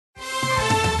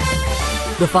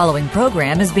The following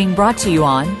program is being brought to you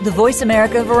on the Voice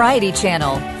America Variety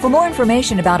Channel. For more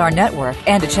information about our network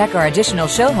and to check our additional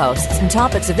show hosts and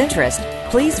topics of interest,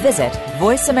 please visit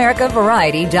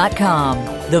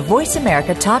voiceamericavariety.com. The Voice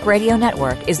America Talk Radio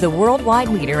Network is the worldwide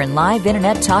leader in live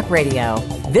Internet talk radio.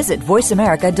 Visit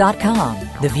voiceamerica.com.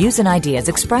 The views and ideas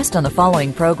expressed on the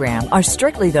following program are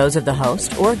strictly those of the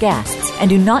host or guests and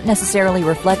do not necessarily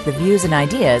reflect the views and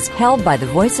ideas held by the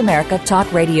Voice America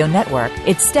Talk Radio Network,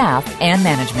 its staff, and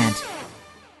management.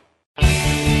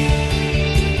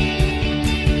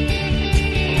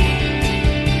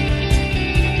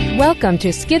 Welcome to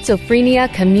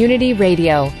Schizophrenia Community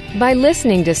Radio. By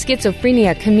listening to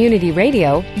Schizophrenia Community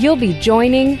Radio, you'll be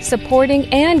joining, supporting,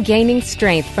 and gaining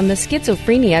strength from the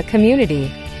schizophrenia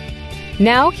community.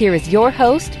 Now, here is your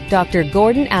host, Dr.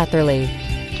 Gordon Atherley.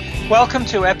 Welcome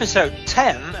to episode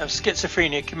 10 of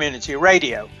Schizophrenia Community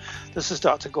Radio. This is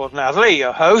Dr. Gordon Atherley,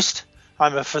 your host.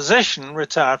 I'm a physician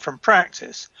retired from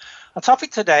practice. Our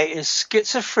topic today is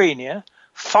schizophrenia,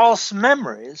 false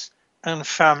memories, and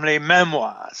family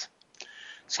memoirs.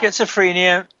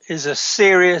 Schizophrenia is a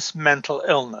serious mental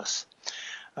illness.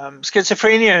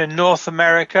 Schizophrenia in North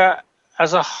America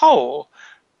as a whole,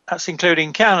 that's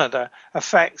including Canada,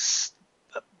 affects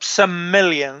 4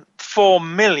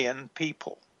 million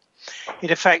people.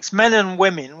 It affects men and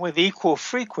women with equal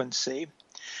frequency.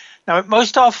 Now, it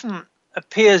most often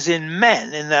appears in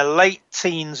men in their late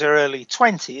teens or early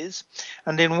 20s,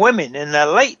 and in women in their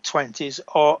late 20s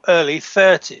or early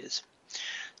 30s.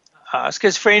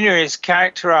 Schizophrenia is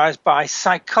characterized by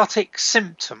psychotic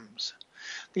symptoms.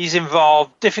 These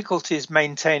involve difficulties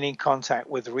maintaining contact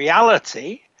with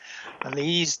reality, and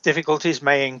these difficulties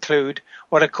may include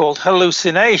what are called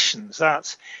hallucinations.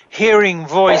 That's hearing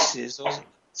voices or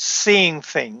seeing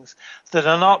things that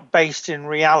are not based in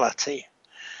reality.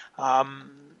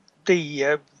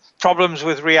 The problems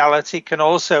with reality can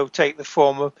also take the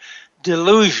form of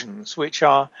delusions, which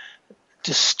are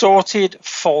distorted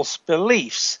false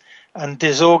beliefs and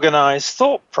disorganized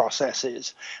thought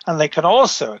processes, and they can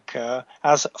also occur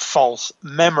as false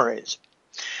memories.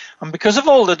 And because of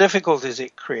all the difficulties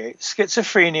it creates,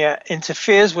 schizophrenia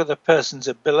interferes with a person's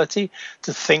ability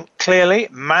to think clearly,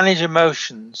 manage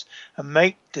emotions, and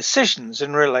make decisions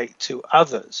and relate to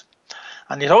others.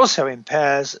 And it also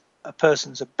impairs a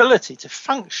person's ability to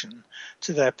function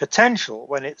to their potential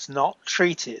when it's not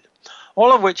treated.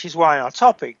 All of which is why our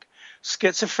topic,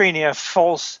 schizophrenia,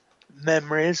 false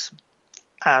memories,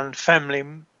 and family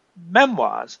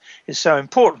memoirs, is so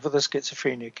important for the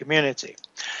schizophrenia community.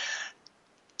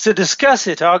 To discuss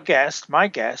it, my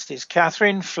guest is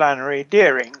Catherine Flannery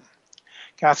Deering.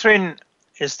 Catherine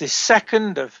is the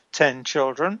second of 10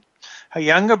 children. Her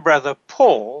younger brother,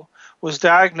 Paul, was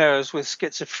diagnosed with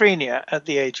schizophrenia at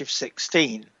the age of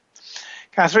 16.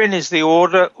 Catherine is the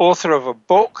author of a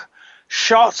book,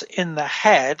 Shot in the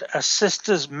Head, A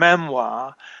Sister's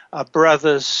Memoir, A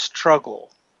Brother's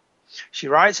Struggle. She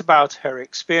writes about her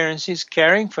experiences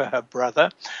caring for her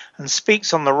brother and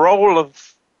speaks on the role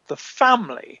of the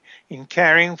family in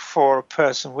caring for a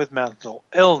person with mental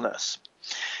illness.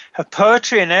 Her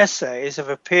poetry and essays have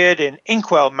appeared in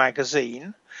Inkwell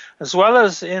magazine, as well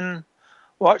as in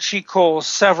what she calls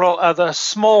several other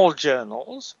small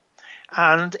journals,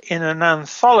 and in an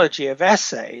anthology of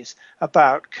essays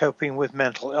about coping with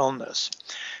mental illness.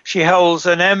 She holds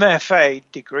an MFA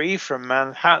degree from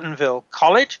Manhattanville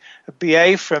College, a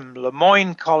BA from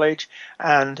Lemoyne College,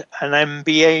 and an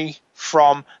MBA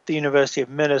from the University of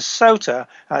Minnesota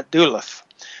at Duluth.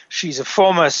 She's a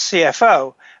former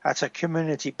CFO at a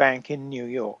community bank in New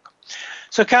York.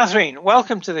 So, Catherine,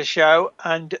 welcome to the show.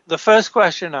 And the first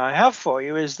question I have for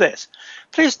you is this.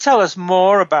 Please tell us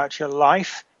more about your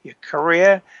life, your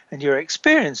career, and your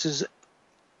experiences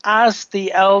as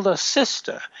the elder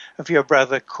sister of your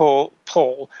brother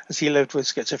Paul as he lived with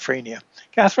schizophrenia.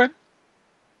 Catherine?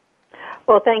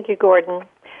 Well, thank you, Gordon.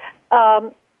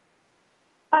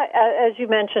 As you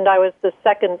mentioned, I was the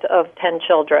second of 10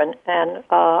 children, and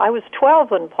I was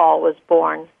 12 when Paul was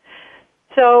born.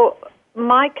 So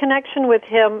my connection with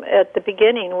him at the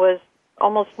beginning was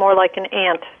almost more like an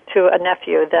aunt to a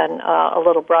nephew than a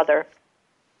little brother.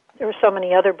 There were so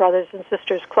many other brothers and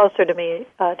sisters closer to me,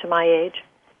 to my age.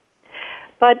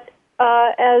 But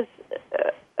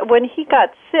when he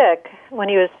got sick, when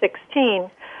he was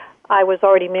 16, I was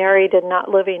already married and not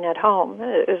living at home.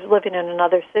 I was living in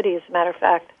another city, as a matter of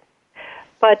fact.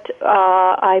 But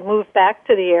I moved back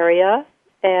to the area,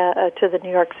 to the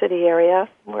New York City area,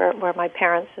 where my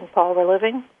parents and Paul were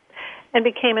living, and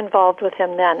became involved with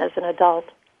him then as an adult.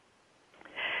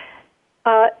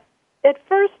 At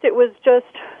first, it was just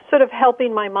sort of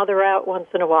helping my mother out once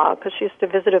in a while because she used to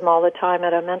visit him all the time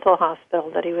at a mental hospital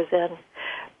that he was in.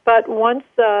 But once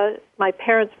my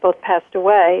parents both passed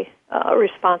away,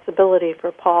 responsibility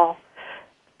for Paul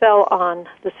fell on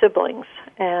the siblings,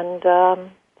 and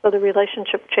so the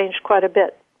relationship changed quite a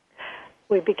bit.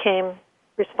 We became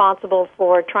responsible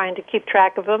for trying to keep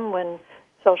track of him when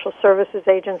social services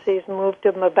agencies moved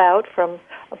him about from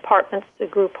apartments to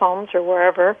group homes or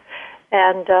wherever,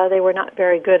 and they were not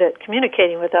very good at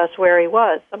communicating with us where he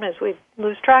was. Sometimes we'd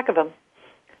lose track of him.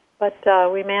 But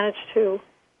we managed to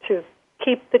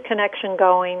keep the connection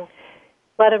going,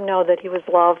 let him know that he was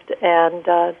loved,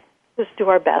 and just do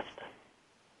our best.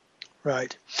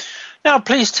 Right. Now,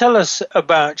 please tell us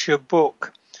about your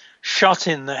book, Shot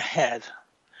in the Head,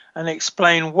 and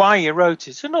explain why you wrote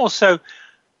it, and also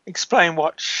explain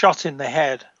what shot in the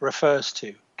head refers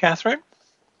to. Catherine?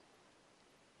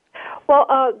 Well,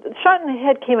 Shot in the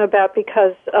Head came about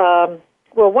because,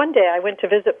 one day I went to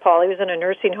visit Paul. He was in a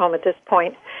nursing home at this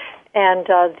point, and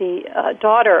the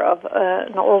daughter of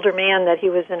an older man that he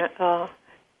was in,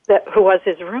 who was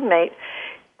his roommate,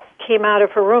 came out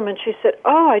of her room, and she said,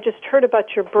 "Oh, I just heard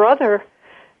about your brother,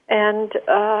 and,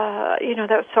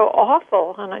 that was so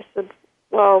awful." And I said,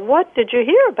 "Well, what did you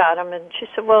hear about him?" And she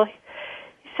said, "Well, he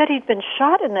said he'd been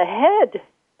shot in the head.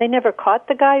 They never caught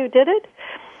the guy who did it."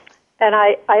 And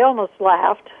I almost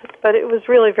laughed, but it was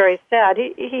really very sad.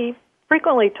 He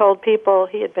frequently told people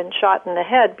he had been shot in the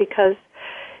head because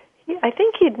I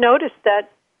think he'd noticed that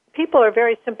people are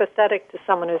very sympathetic to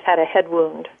someone who's had a head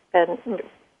wound, and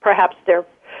perhaps their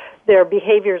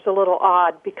behavior's a little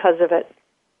odd because of it,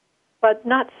 but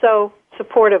not so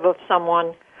supportive of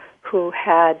someone who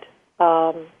had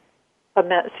a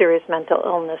serious mental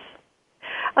illness.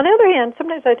 On the other hand,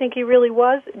 sometimes I think he really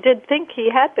did think he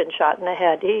had been shot in the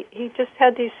head. He just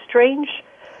had these strange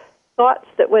thoughts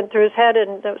that went through his head,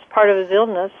 and that was part of his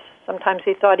illness. Sometimes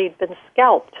he thought he'd been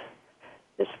scalped.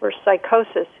 This was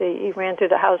psychosis. He ran through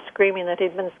the house screaming that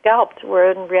he'd been scalped, where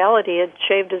in reality he had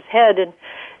shaved his head and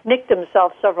nicked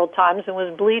himself several times and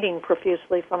was bleeding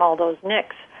profusely from all those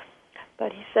nicks.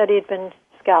 But he said he'd been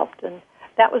scalped, and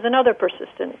that was another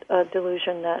persistent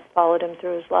delusion that followed him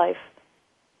through his life.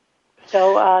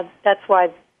 So that's where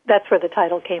the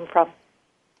title came from.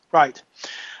 Right.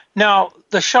 Now,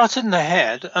 the shot in the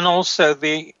head and also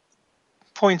the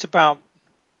point about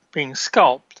being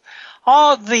scalped,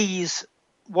 are these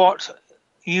what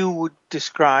you would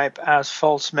describe as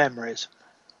false memories?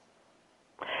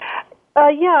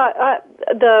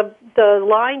 The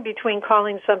line between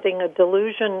calling something a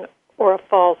delusion or a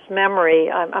false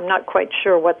memory, I'm not quite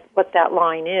sure what that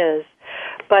line is.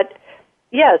 But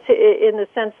yes, in the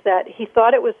sense that he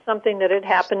thought it was something that had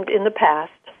happened in the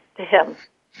past to him,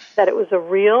 that it was a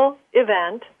real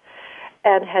event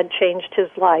and had changed his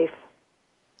life.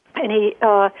 And he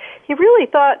really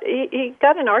thought, he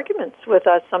got in arguments with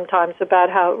us sometimes about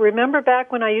how, remember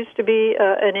back when I used to be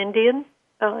an Indian?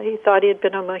 He thought he had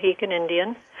been a Mohican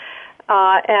Indian.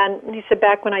 And he said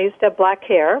back when I used to have black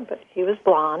hair, but he was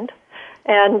blonde.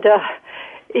 And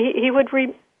he would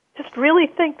just really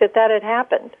think that had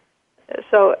happened.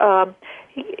 So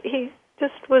he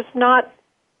just was not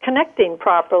connecting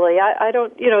properly. I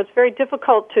don't, it's very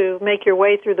difficult to make your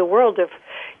way through the world if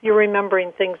you're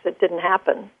remembering things that didn't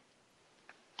happen.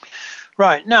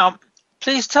 Right. Now,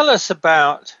 please tell us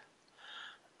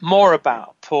more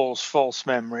about Paul's false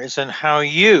memories and how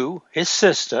you, his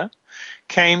sister,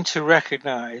 came to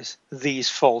recognize these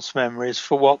false memories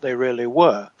for what they really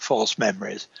were, false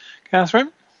memories.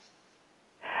 Catherine?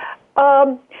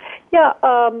 One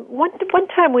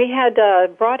time we had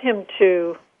brought him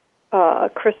to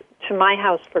my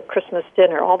house for Christmas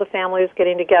dinner. All the family was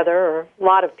getting together, or a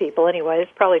lot of people anyways,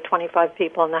 probably 25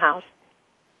 people in the house.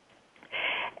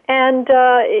 And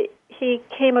he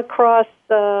came across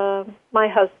my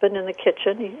husband in the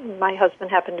kitchen. My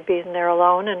husband happened to be in there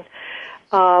alone, and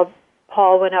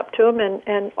Paul went up to him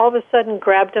and all of a sudden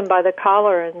grabbed him by the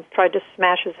collar and tried to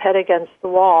smash his head against the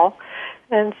wall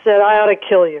and said, "I ought to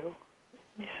kill you."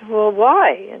 He said, "Well,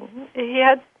 why?" And he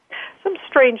had some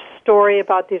strange story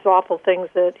about these awful things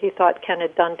that he thought Ken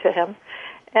had done to him,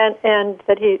 and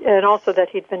also that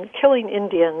he'd been killing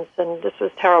Indians, and this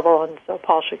was terrible, and so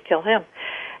Paul should kill him.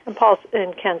 And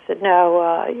Ken said,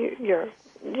 "No,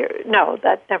 no,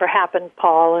 that never happened,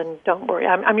 Paul, and don't worry.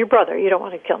 I'm your brother. You don't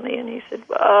want to kill me." And he said,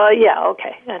 "Yeah,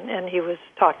 okay." And he was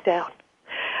talked down.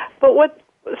 But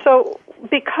so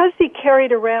because he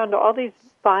carried around all these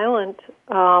violent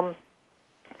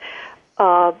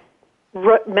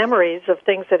memories of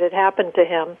things that had happened to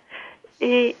him,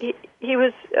 he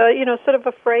was sort of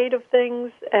afraid of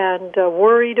things and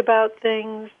worried about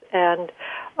things and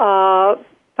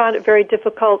found it very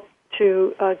difficult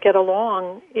to get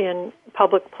along in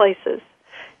public places.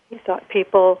 He thought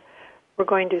people were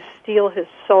going to steal his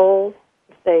soul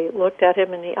if they looked at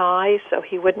him in the eye, so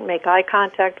he wouldn't make eye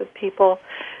contact with people.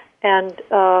 And,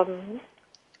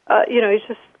 he's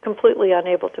just completely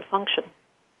unable to function.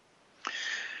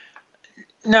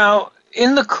 Now,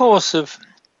 in the course of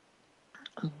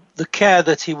the care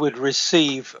that he would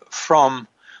receive from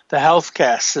the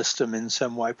healthcare system in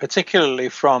some way, particularly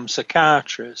from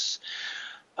psychiatrists,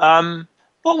 what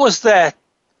was their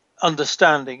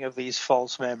understanding of these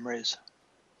false memories?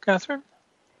 Catherine?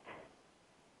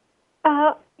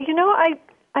 I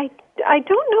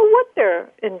don't know what their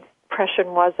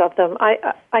impression was of them.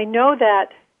 I know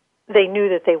that they knew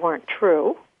that they weren't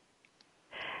true,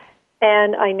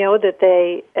 and I know that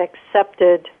they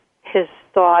accepted his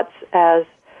thoughts as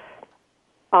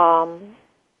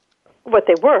what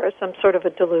they were, some sort of a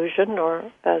delusion, or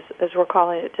as we're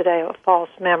calling it today, a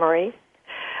false memory.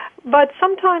 But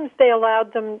sometimes they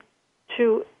allowed them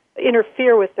to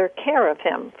interfere with their care of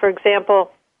him. For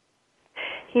example,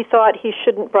 he thought he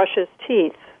shouldn't brush his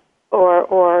teeth,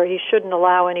 or he shouldn't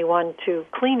allow anyone to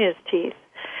clean his teeth.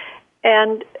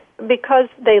 And because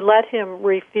they let him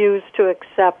refuse to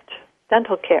accept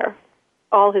dental care,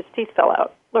 all his teeth fell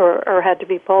out, or had to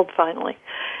be pulled finally.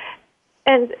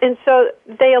 And so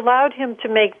they allowed him to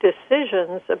make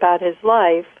decisions about his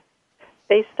life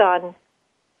based on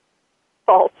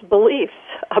false beliefs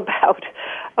about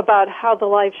how the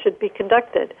life should be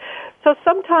conducted. So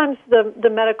sometimes the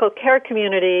medical care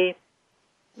community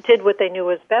did what they knew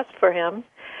was best for him,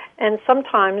 and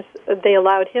sometimes they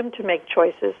allowed him to make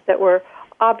choices that were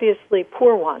obviously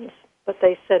poor ones, but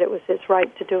they said it was his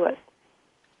right to do it.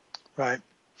 Right.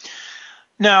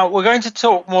 Now, we're going to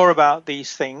talk more about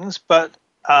these things, but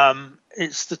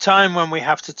it's the time when we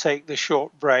have to take the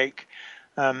short break.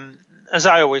 As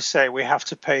I always say, we have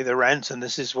to pay the rent, and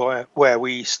this is where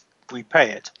we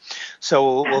pay it.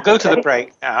 So we'll go to the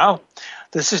break now.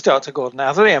 This is Dr. Gordon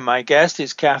Atherley, and my guest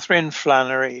is Catherine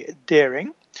Flannery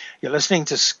Deering. You're listening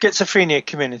to Schizophrenia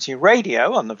Community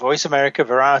Radio on the Voice America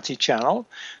Variety Channel,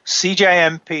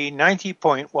 CJMP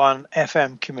 90.1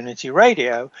 FM Community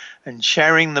Radio, and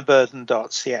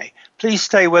sharingtheburden.ca. Please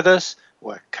stay with us.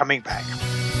 We're coming back.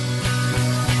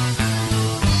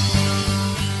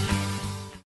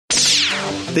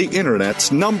 The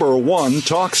Internet's number one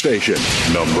talk station.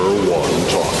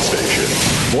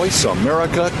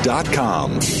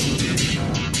 VoiceAmerica.com.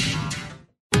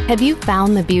 Have you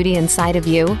found the beauty inside of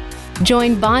you?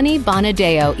 Join Bonnie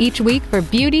Bonadeo each week for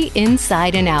Beauty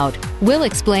Inside and Out. We'll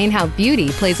explain how beauty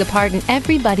plays a part in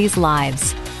everybody's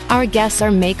lives. Our guests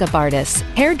are makeup artists,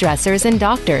 hairdressers, and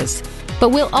doctors. But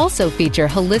we'll also feature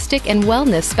holistic and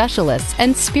wellness specialists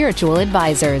and spiritual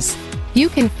advisors. You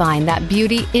can find that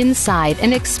beauty inside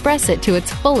and express it to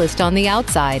its fullest on the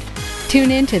outside.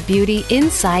 Tune in to Beauty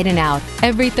Inside and Out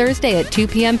every Thursday at 2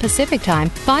 p.m. Pacific Time,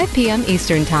 5 p.m.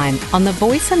 Eastern Time on the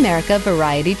Voice America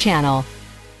Variety Channel.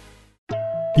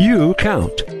 You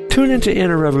count. Tune into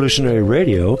Inner Revolutionary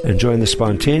Radio and join the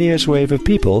spontaneous wave of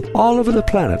people all over the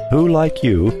planet who, like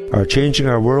you, are changing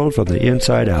our world from the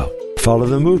inside out. Follow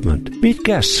the movement. Meet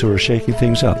guests who are shaking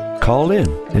things up. Call in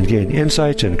and gain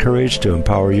insights and courage to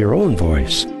empower your own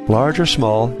voice. Large or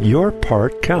small, your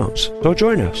part counts. So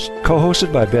join us.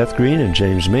 Co-hosted by Beth Green and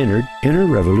James Maynard, Inner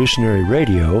Revolutionary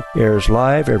Radio airs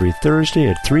live every Thursday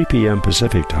at 3 p.m.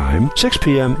 Pacific Time, 6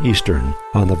 p.m. Eastern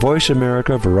on the Voice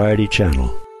America Variety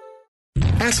Channel.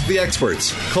 Ask the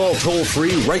experts. Call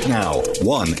toll-free right now,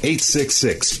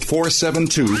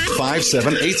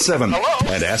 1-866-472-5787.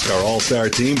 And ask our All-Star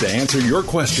team to answer your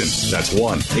question. That's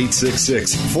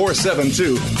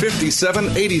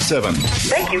 1-866-472-5787.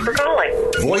 Thank you for calling.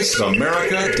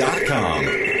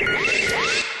 VoiceAmerica.com.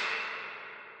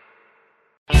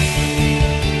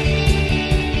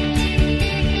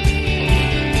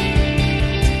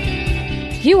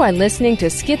 You are listening to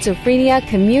Schizophrenia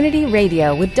Community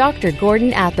Radio with Dr.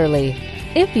 Gordon Atherley.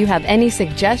 If you have any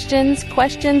suggestions,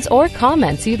 questions, or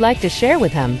comments you'd like to share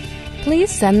with him,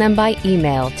 please send them by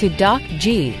email to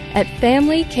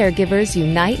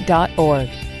docg@familycaregiversunite.org.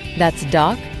 That's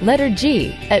doc, letter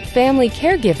G,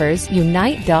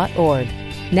 @familycaregiversunite.org.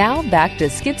 Now back to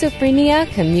Schizophrenia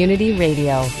Community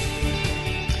Radio.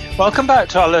 Welcome back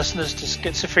to our listeners to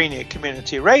Schizophrenia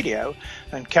Community Radio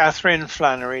and Catherine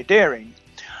Flannery Deering.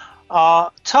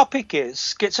 Our topic is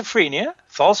schizophrenia,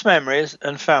 false memories,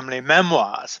 and family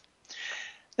memoirs.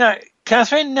 Now,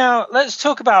 Catherine, let's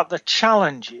talk about the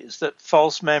challenges that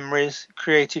false memories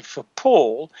created for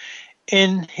Paul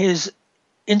in his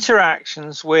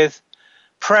interactions with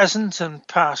present and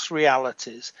past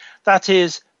realities. That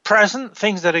is, present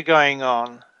things that are going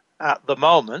on at the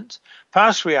moment.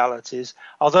 Past realities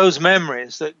are those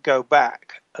memories that go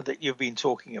back that you've been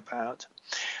talking about.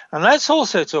 And let's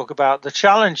also talk about the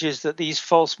challenges that these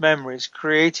false memories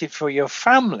created for your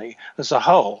family as a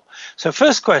whole. So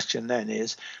first question then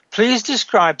is, please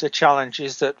describe the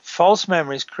challenges that false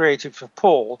memories created for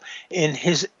Paul in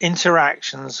his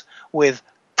interactions with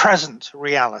present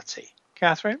reality.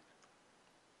 Catherine?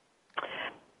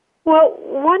 Well,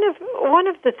 one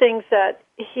of the things that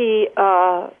he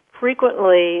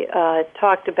frequently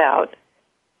talked about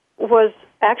was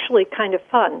actually kind of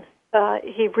fun.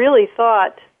 He really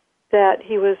thought that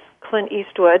he was Clint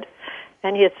Eastwood,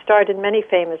 and he had starred in many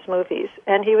famous movies,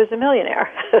 and he was a millionaire.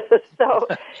 So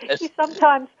he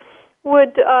sometimes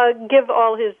would give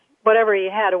all his whatever he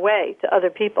had away to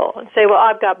other people and say, well,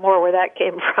 I've got more where that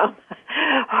came from.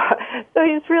 So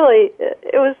he's really,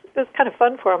 it was kind of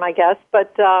fun for him, I guess,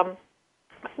 but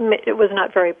it was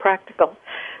not very practical.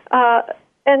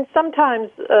 And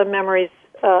sometimes memories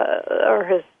or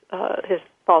his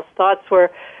false thoughts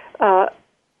were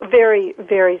very,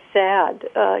 very sad.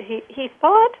 He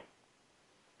thought,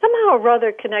 somehow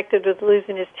rather connected with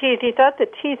losing his teeth, he thought the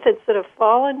teeth had sort of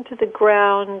fallen to the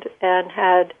ground and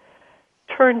had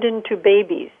turned into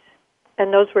babies,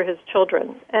 and those were his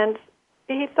children. And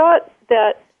he thought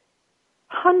that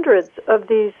hundreds of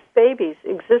these babies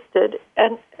existed,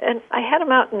 and I had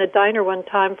him out in a diner one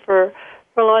time for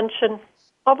lunch, and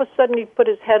all of a sudden he put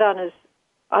his head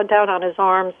down on his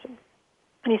arms,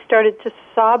 and he started just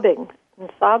sobbing, and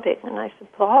I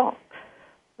said, Paul,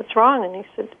 what's wrong? And he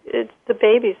said, it's the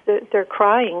babies, they're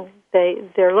crying,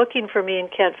 they're looking for me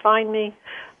and can't find me,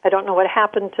 I don't know what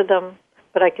happened to them,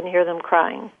 but I can hear them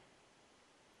crying.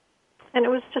 And it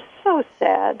was just so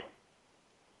sad.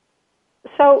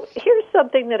 So here's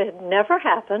something that had never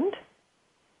happened.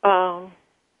 No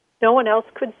one else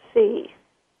could see.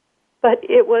 But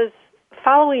it was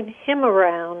following him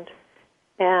around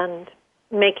and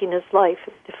making his life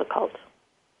difficult.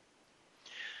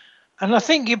 And I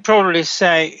think you'd probably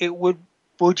say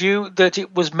would you, that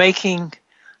it was making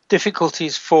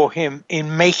difficulties for him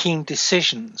in making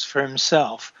decisions for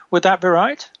himself. Would that be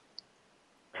right?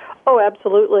 Oh,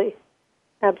 absolutely.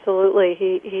 Absolutely.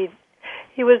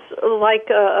 He was like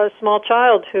a small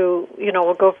child who,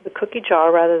 will go for the cookie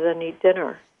jar rather than eat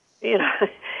dinner. He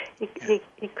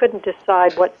couldn't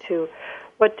decide what to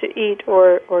eat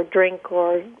or drink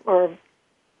or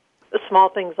small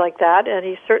things like that, and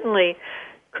he certainly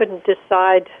couldn't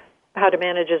decide how to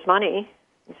manage his money,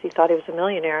 since he thought he was a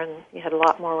millionaire, and he had a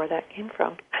lot more where that came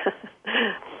from.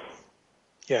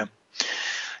 Yeah.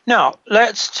 Now,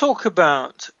 let's talk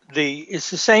about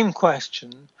it's the same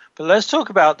question, but let's talk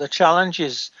about the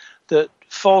challenges that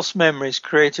false memories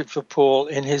created for Paul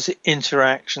in his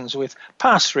interactions with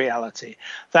past reality.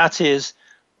 That is,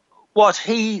 what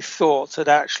he thought had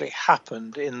actually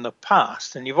happened in the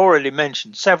past. And you've already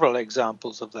mentioned several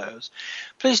examples of those.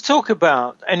 Please talk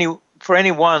about, for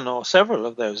any one or several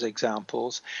of those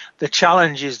examples, the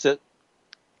challenges that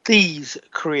these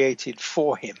created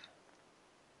for him.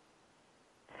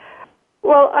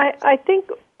 Well, I think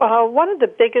one of the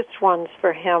biggest ones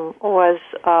for him was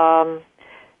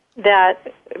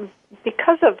that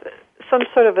because of some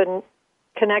sort of a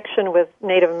connection with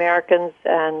Native Americans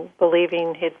and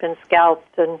believing he'd been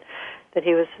scalped and that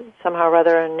he was somehow or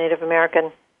other a Native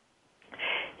American,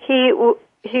 he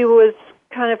was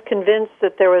kind of convinced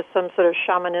that there was some sort of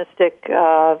shamanistic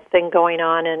thing going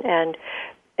on, and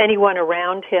anyone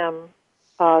around him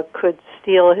could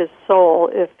steal his soul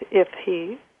if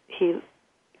he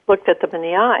looked at them in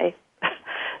the eye.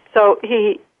 So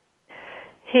he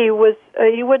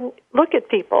wouldn't look at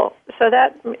people. So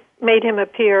that made him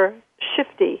appear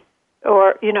shifty.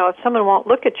 Or, if someone won't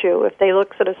look at you, if they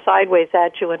look sort of sideways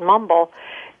at you and mumble,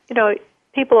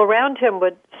 people around him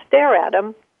would stare at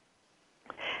him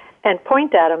and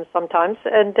point at him sometimes,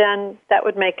 and then that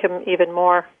would make him even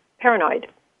more paranoid.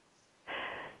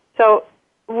 So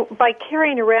by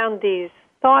carrying around these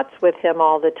thoughts with him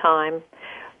all the time,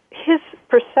 his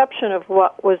perception of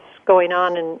what was going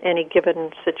on in any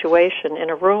given situation, in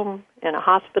a room, in a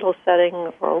hospital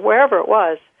setting, or wherever it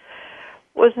was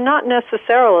not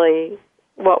necessarily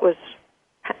what was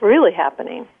really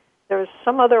happening. There was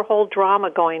some other whole drama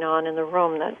going on in the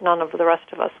room that none of the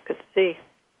rest of us could see.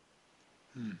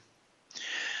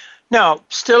 Now,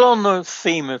 still on the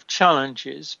theme of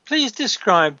challenges, please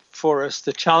describe for us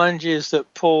the challenges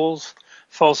that Paul's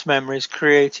false memories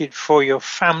created for your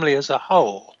family as a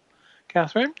whole.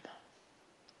 Catherine?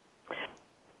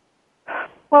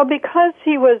 Well, because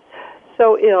he was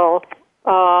so ill,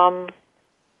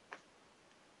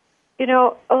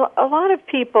 a lot of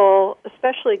people,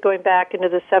 especially going back into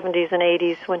the 70s and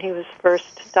 80s when he was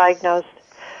first diagnosed,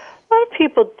 a lot of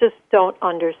people just don't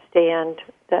understand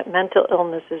that mental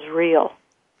illness is real.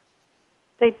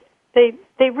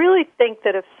 They really think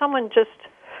that if someone just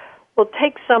will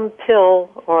take some pill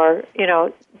or,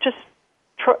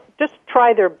 just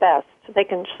try their best, they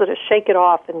can sort of shake it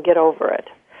off and get over it.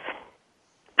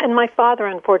 And my father,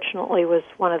 unfortunately, was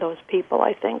one of those people,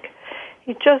 I think.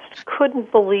 He just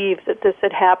couldn't believe that this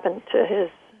had happened to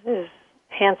his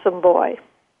handsome boy.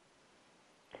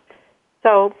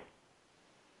 So,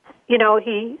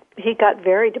 he got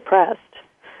very depressed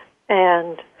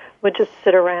and would just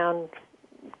sit around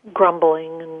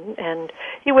grumbling, and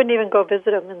he wouldn't even go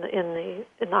visit him in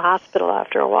the hospital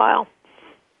after a while.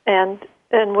 And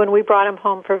when we brought him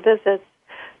home for visits,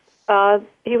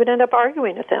 he would end up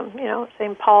arguing with him,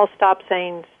 saying, "Paul, stop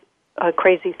saying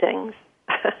crazy things."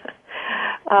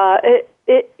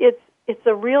 It's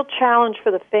a real challenge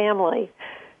for the family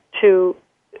to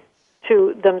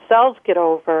themselves get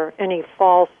over any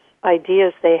false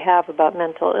ideas they have about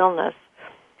mental illness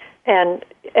and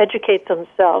educate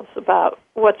themselves about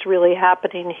what's really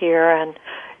happening here,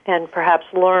 and perhaps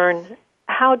learn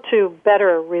how to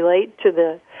better relate to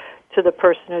the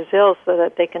person who's ill so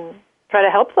that they can try to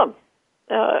help them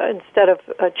instead of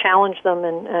challenge them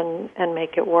and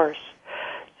make it worse.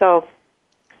 So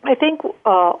I think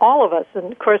all of us,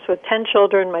 and of course with 10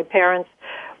 children, my parents,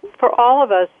 for all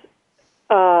of us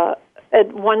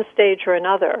at one stage or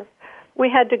another, we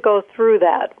had to go through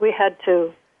that. We had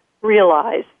to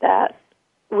realize that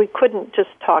we couldn't just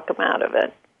talk him out of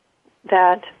it,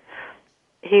 that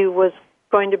he was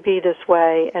going to be this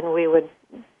way, and we would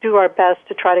do our best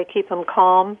to try to keep him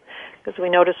calm, because we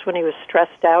noticed when he was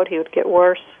stressed out, he would get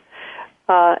worse,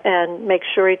 and make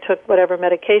sure he took whatever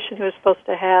medication he was supposed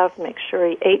to have, make sure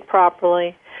he ate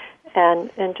properly, and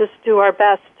just do our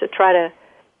best to try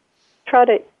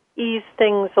to ease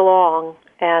things along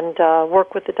and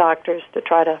work with the doctors to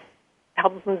try to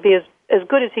help him be as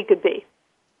good as he could be.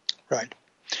 Right.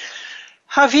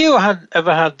 Have you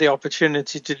ever had the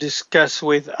opportunity to discuss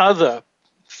with other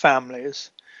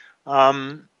families,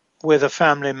 with a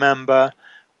family member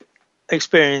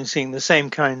experiencing the same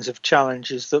kinds of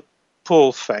challenges that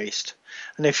Paul faced?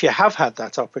 And if you have had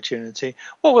that opportunity,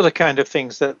 what were the kind of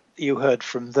things that you heard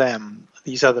from them,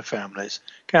 these other families?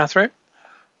 Catherine?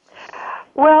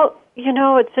 Well,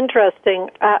 it's interesting.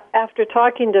 After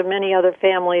talking to many other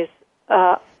families,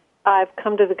 I've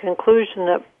come to the conclusion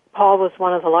that Paul was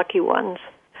one of the lucky ones.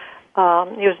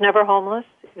 He was never homeless.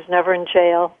 He was never in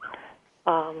jail.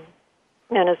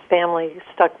 And his family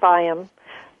stuck by him.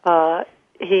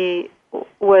 He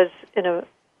was in a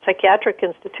psychiatric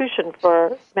institution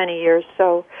for many years,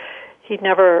 so he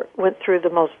never went through the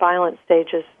most violent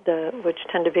stages, which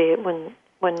tend to be when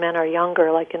men are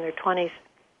younger, like in their 20s.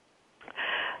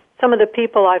 Some of the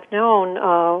people I've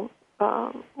known,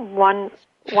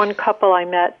 one couple I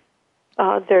met,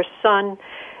 their son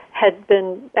had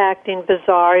been acting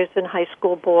bizarre. He was a high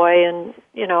school boy, and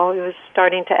he was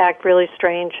starting to act really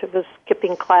strange. He was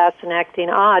skipping class and acting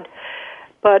odd.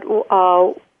 But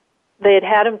they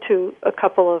had him to a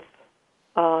couple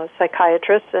of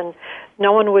psychiatrists, and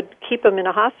no one would keep him in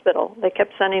a hospital. They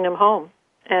kept sending him home.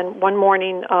 And one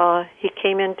morning, he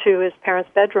came into his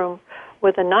parents' bedroom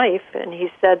with a knife, and he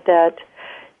said that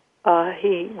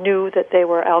he knew that they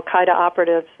were Al-Qaeda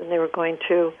operatives, and they were going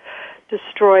to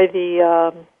destroy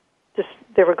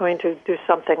they were going to do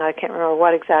something, I can't remember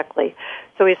what exactly.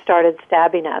 So he started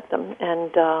stabbing at them,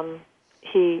 and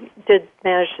he did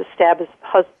manage to stab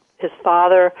his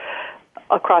father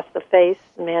across the face.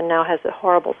 The man now has a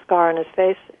horrible scar on his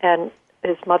face, and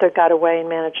his mother got away and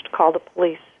managed to call the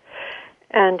police,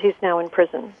 and he's now in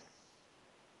prison.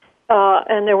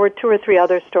 And there were 2 or 3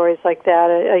 other stories like that.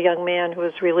 A young man who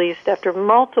was released after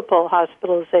multiple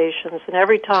hospitalizations, and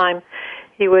every time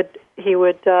he would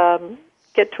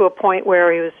get to a point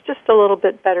where he was just a little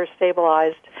bit better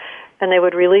stabilized, and they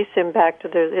would release him back to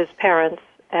his parents,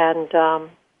 and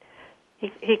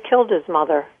he killed his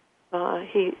mother.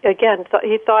 He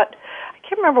thought, I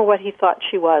can't remember what he thought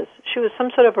she was. She was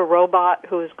some sort of a robot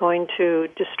who was going to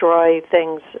destroy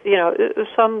things. It was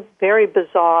some very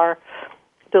bizarre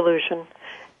delusion.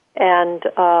 And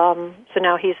so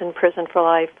now he's in prison for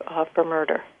life for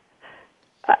murder.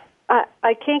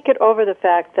 I can't get over the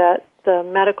fact that the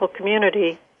medical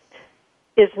community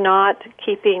is not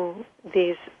keeping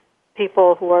these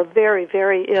people who are very,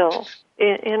 very ill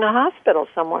in a hospital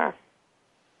somewhere.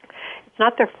 It's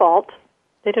not their fault.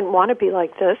 They didn't want to be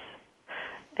like this.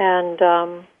 And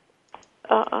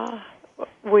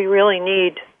we really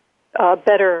need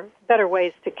better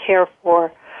ways to care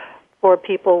for for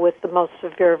people with the most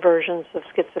severe versions of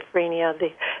schizophrenia.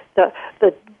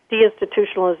 The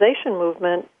deinstitutionalization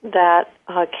movement that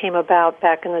came about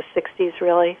back in the 60s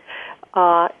really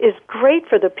is great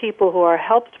for the people who are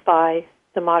helped by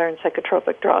the modern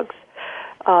psychotropic drugs.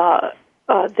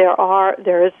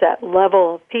 There is that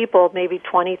level of people, maybe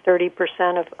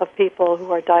 20-30% of people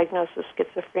who are diagnosed with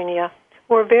schizophrenia,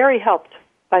 who are very helped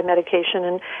by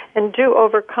medication and do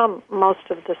overcome most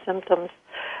of the symptoms.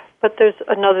 But there's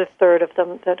another third of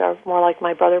them that are more like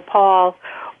my brother Paul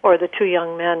or the two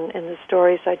young men in the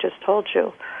stories I just told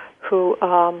you, who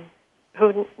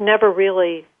never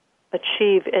really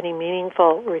achieve any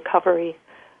meaningful recovery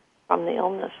from the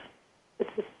illness. It's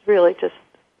really just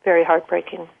very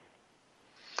heartbreaking.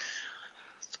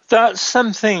 That's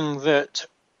something that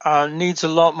needs a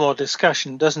lot more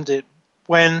discussion, doesn't it?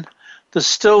 When there's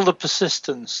still the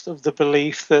persistence of the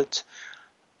belief that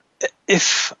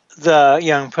if the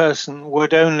young person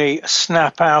would only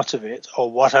snap out of it,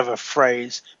 or whatever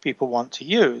phrase people want to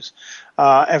use,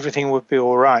 everything would be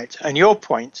all right. And your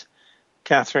point,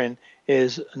 Catherine,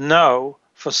 is no,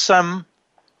 for some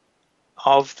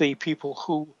of the people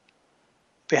who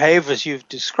behave as you've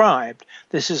described,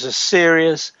 this is a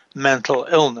serious mental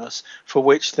illness for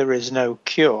which there is no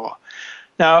cure.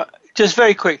 Now, just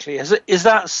very quickly, is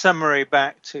that summary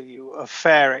back to you a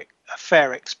fair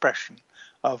expression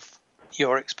of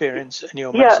your experience and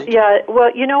your message? Yeah.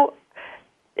 Well,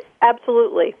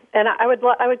 absolutely. And I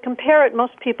would compare it.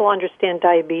 Most people understand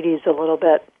diabetes a little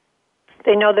bit.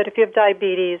 They know that if you have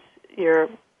diabetes, your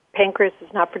pancreas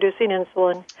is not producing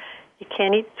insulin, you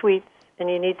can't eat sweets, and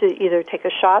you need to either take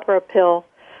a shot or a pill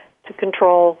to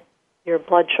control your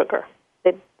blood sugar.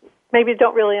 They maybe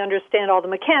don't really understand all the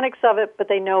mechanics of it, but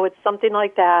they know it's something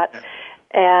like that.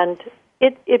 And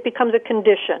it becomes a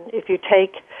condition. If you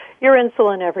take your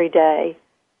insulin every day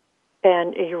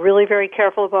and you're really very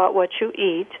careful about what you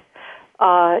eat,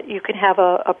 you can have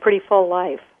a pretty full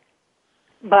life.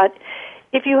 But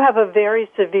if you have a very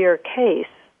severe case,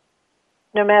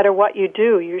 no matter what you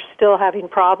do, you're still having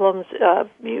problems.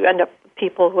 You end up with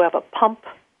people who have a pump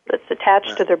that's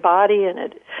attached to their body,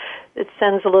 and it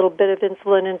sends a little bit of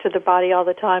insulin into the body all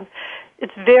the time.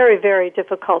 It's very, very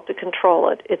difficult to control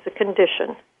it. It's a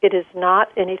condition. It is not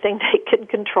anything they can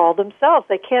control themselves.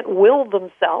 They can't will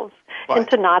themselves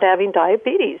into not having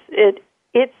diabetes.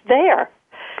 It's there.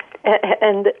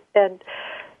 And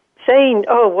saying,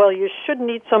 oh, well, you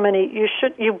shouldn't eat so many,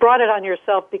 you brought it on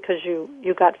yourself because you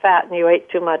got fat and you ate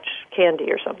too much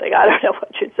candy or something. I don't know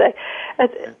what you'd say.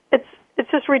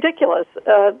 It's just ridiculous.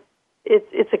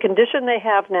 It's a condition they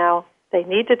have now. They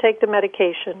need to take the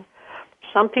medication.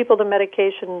 Some people, the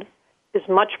medication is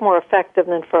much more effective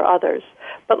than for others.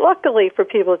 But luckily for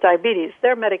people with diabetes,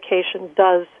 their medication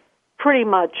does pretty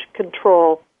much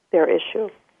control their issue.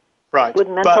 Right. With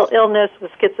mental illness, with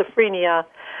schizophrenia,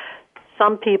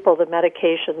 some people, the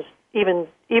medications, even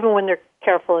when they're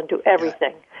careful and do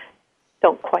everything,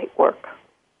 don't quite work.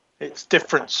 It's a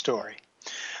different story.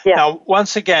 Yeah. Now,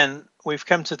 once again, we've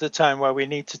come to the time where we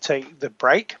need to take the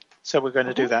break, so we're going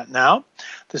to do that now.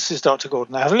 This is Dr.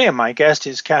 Gordon Atherley, and my guest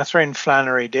is Catherine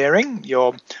Flannery Deering.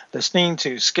 You're listening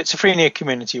to Schizophrenia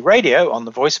Community Radio on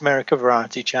the Voice America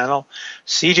Variety Channel,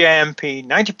 CJMP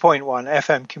 90.1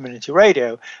 FM Community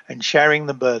Radio, and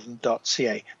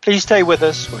sharingtheburden.ca. Please stay with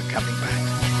us. We're coming back.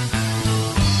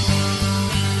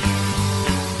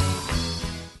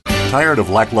 Tired of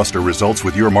lackluster results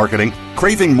with your marketing?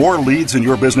 Craving more leads in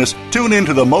your business? Tune in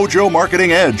to the Mojo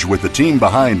Marketing Edge with the team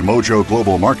behind Mojo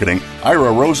Global Marketing,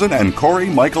 Ira Rosen and Corey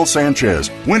Michael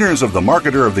Sanchez. Winners of the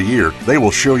Marketer of the Year, they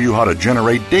will show you how to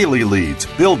generate daily leads,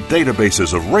 build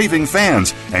databases of raving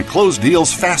fans, and close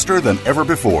deals faster than ever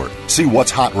before. See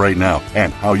what's hot right now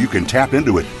and how you can tap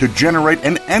into it to generate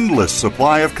an endless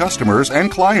supply of customers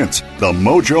and clients. The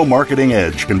Mojo Marketing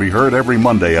Edge can be heard every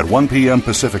Monday at 1 p.m.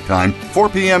 Pacific Time, 4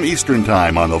 p.m. Eastern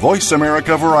Time on the Voice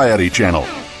America Variety Channel.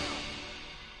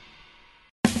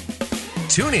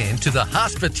 Tune in to the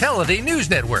Hospitality News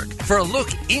Network for a look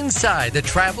inside the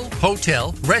travel,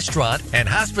 hotel, restaurant, and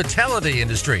hospitality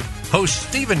industry. Host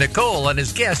Stephen Nicole and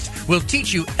his guests will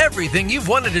teach you everything you've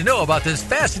wanted to know about this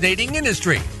fascinating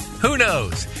industry. Who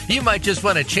knows? You might just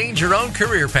want to change your own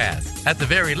career path. At the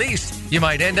very least, you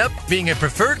might end up being a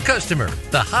preferred customer.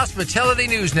 The Hospitality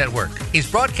News Network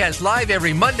is broadcast live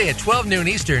every Monday at 12 noon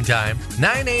Eastern Time,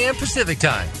 9 a.m. Pacific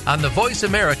Time on the Voice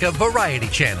America Variety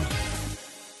Channel.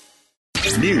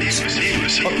 News,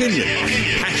 opinion,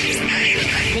 passion.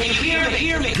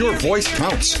 Your voice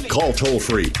counts. Call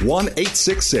toll-free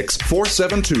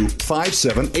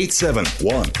 1-866-472-5787.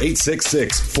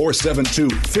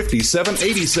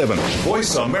 1-866-472-5787.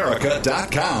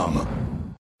 VoiceAmerica.com.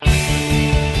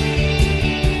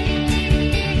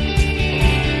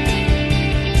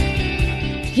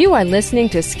 You are listening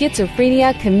to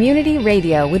Schizophrenia Community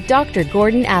Radio with Dr.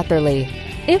 Gordon Atherley.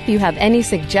 If you have any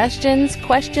suggestions,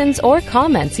 questions, or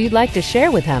comments you'd like to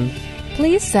share with him,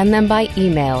 please send them by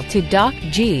email to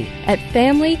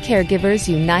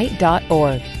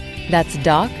docg@familycaregiversunite.org. That's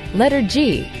doc, letter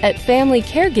G, at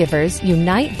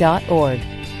familycaregiversunite.org.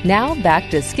 Now back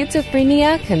to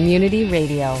Schizophrenia Community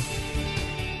Radio.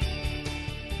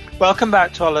 Welcome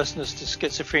back to our listeners to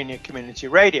Schizophrenia Community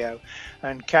Radio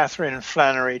and Catherine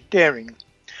Flannery Deering.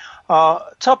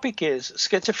 Our topic is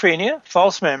schizophrenia,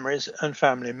 false memories, and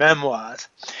family memoirs.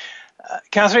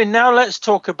 Catherine, now let's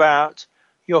talk about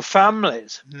your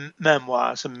family's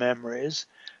memoirs and memories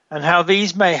and how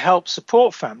these may help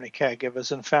support family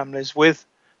caregivers and families with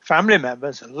family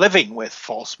members living with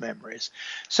false memories.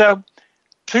 So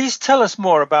please tell us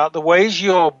more about the ways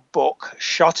your book,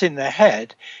 Shot in the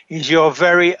Head, is your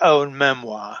very own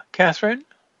memoir. Catherine?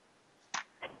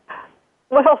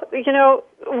 Well,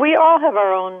 we all have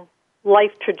our own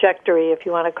life trajectory, if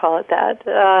you want to call it that.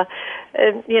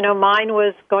 Mine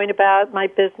was going about my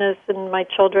business and my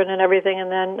children and everything,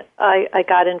 and then I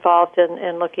got involved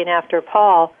in looking after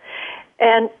Paul.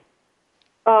 And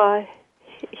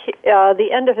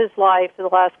the end of his life, the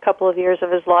last couple of years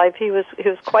of his life, he was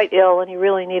quite ill, and he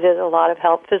really needed a lot of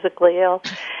help, physically ill.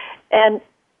 And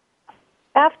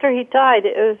after he died,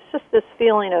 it was just this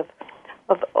feeling of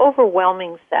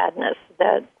overwhelming sadness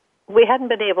that we hadn't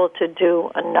been able to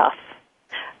do enough.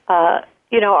 Our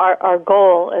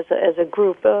goal as a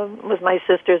group with my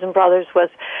sisters and brothers was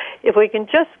if we can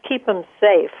just keep him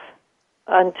safe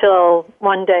until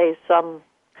one day some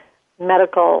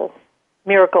medical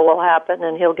miracle will happen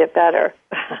and he'll get better.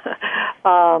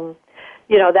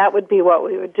 That would be what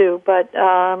we would do. But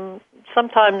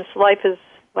sometimes life is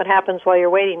what happens while you're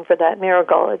waiting for that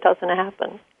miracle. It doesn't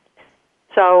happen.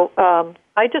 So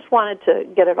I just wanted to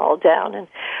get it all down. And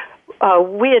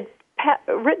we had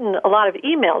written a lot of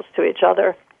emails to each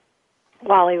other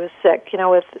while he was sick,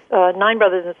 with 9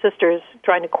 brothers and sisters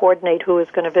trying to coordinate who was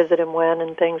going to visit him when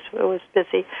and things. It was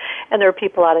busy, and there were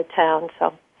people out of town.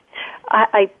 So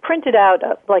I printed out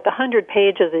like 100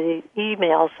 pages of the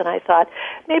emails, and I thought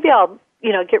maybe I'll,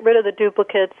 get rid of the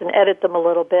duplicates and edit them a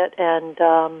little bit and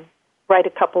write a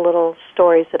couple little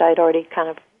stories that I'd already kind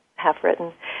of half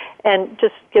written and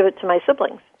just give it to my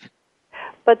siblings.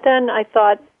 But then I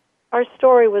thought our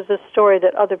story was a story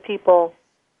that other people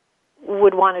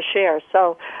would want to share.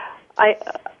 So I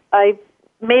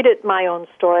made it my own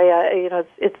story.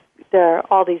 There are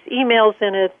all these emails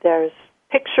in it. There's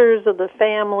pictures of the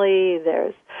family.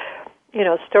 There's,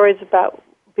 stories about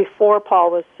before Paul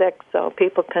was sick, so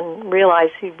people can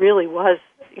realize he really was,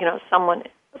 someone,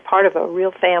 part of a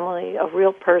real family, a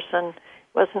real person. It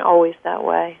wasn't always that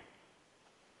way.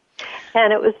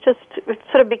 And it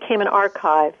sort of became an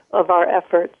archive of our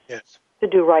efforts to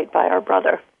do right by our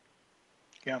brother.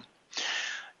 Yeah.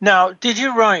 Now, did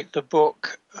you write the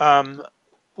book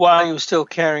while you were still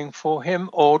caring for him,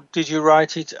 or did you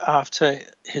write it after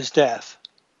his death?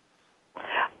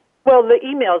 Well, the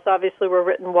emails obviously were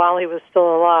written while he was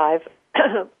still alive,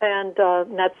 and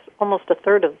that's almost a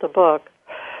third of the book.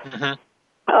 Mm-hmm.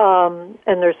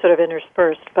 And they're sort of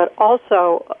interspersed. But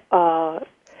also, I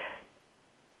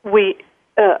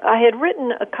had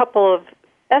written a couple of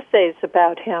essays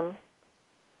about him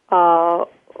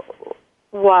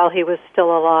while he was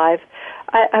still alive.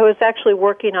 I was actually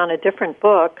working on a different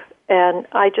book, and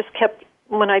I just kept,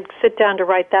 when I'd sit down to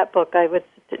write that book, I would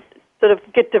sort of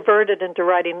get diverted into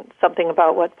writing something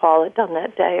about what Paul had done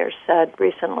that day or said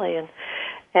recently,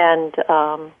 and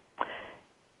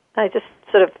I just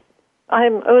sort of,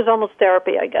 it was almost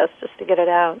therapy, I guess, just to get it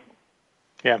out.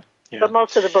 Yeah. But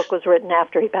most of the book was written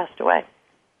after he passed away.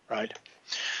 Right.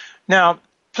 Now,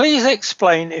 please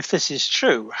explain, if this is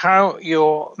true, how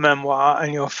your memoir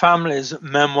and your family's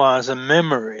memoirs and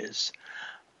memories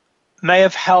may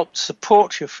have helped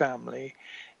support your family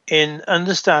in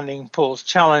understanding Paul's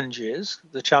challenges,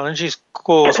 the challenges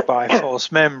caused by false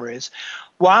memories,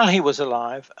 while he was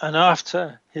alive and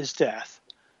after his death.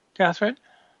 Catherine?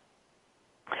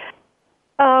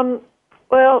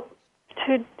 Well,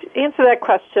 to answer that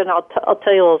question, I'll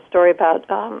tell you a little story about,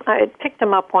 I had picked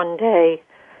him up one day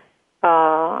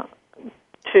to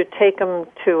take him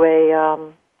to it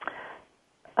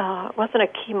wasn't a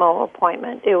chemo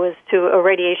appointment, it was to a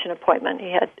radiation appointment.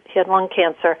 He had lung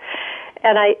cancer.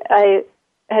 And I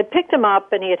had picked him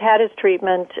up, and he had his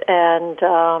treatment, and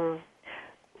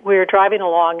we were driving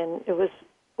along, and it was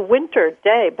a winter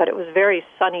day, but it was very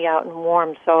sunny out and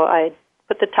warm, so I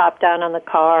put the top down on the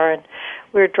car, and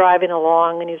we were driving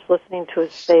along, and he was listening to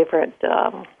his favorite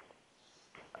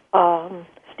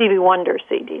Stevie Wonder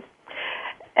CD.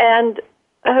 And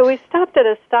We stopped at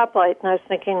a stoplight, and I was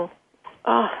thinking,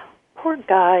 oh, poor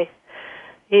guy.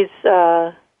 He's,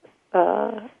 he's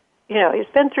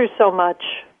been through so much.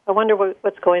 I wonder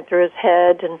what's going through his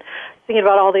head, and thinking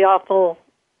about all the awful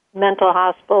mental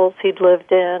hospitals he'd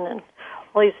lived in, and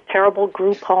all these terrible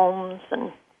group homes,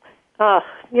 and,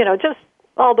 just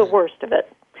all the worst of it.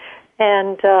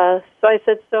 And so I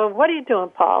said, so what are you doing,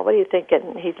 Paul? What are you thinking?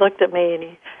 And he looked at me, and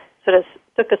he sort of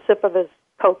took a sip of his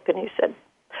Coke, and he said,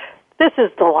 this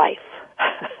is the life.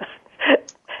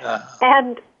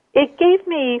 And it gave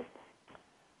me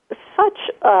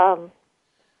such,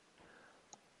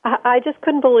 I just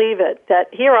couldn't believe it,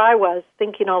 that here I was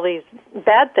thinking all these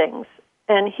bad things,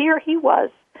 and here he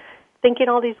was thinking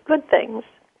all these good things.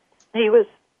 He was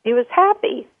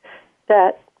happy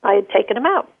that I had taken him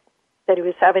out, that he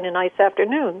was having a nice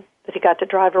afternoon, that he got to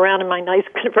drive around in my nice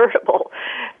convertible.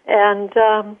 And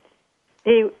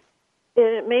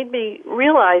it made me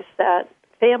realize that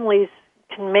families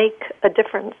can make a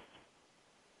difference.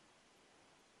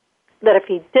 That if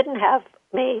he didn't have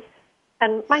me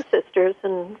and my sisters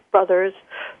and brothers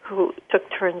who took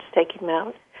turns taking him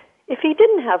out, if he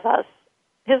didn't have us,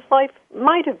 his life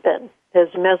might have been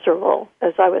as miserable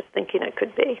as I was thinking it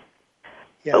could be.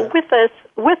 Yeah. But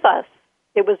with us,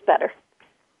 it was better.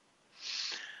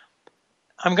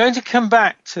 I'm going to come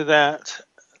back to that,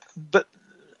 but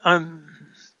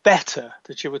better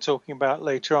that you were talking about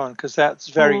later on, because that's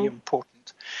very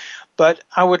important. But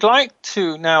I would like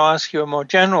to now ask you a more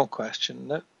general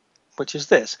question, which is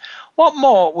this. What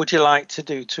more would you like to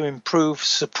do to improve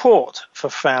support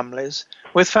for families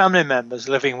with family members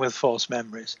living with false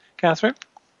memories? Catherine?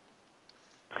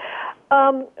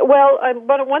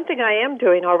 But one thing I am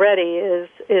doing already is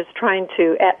trying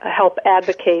to help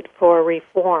advocate for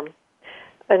reform.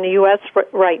 In the U.S.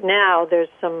 right now, there's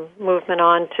some movement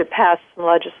on to pass some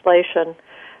legislation.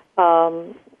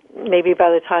 Maybe by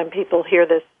the time people hear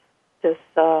this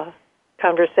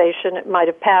conversation, it might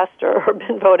have passed or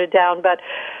been voted down. But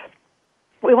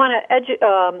we want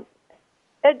to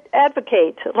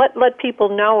advocate, let people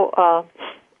know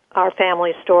our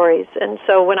family stories. And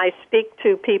so when I speak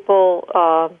to people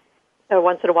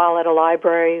once in a while at a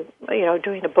library,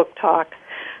 doing a book talk,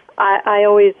 I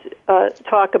always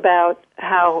talk about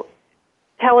how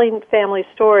telling family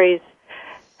stories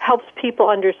helps people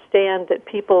understand that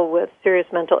people with serious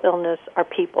mental illness are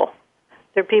people.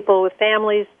 They're people with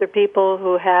families. They're people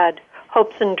who had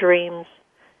hopes and dreams,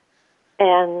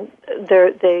 and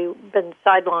they've been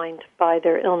sidelined by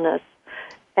their illness.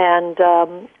 And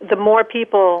the more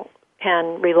people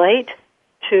can relate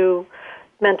to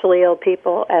mentally ill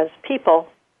people as people,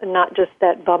 and not just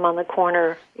that bum on the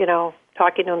corner,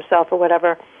 talking to himself or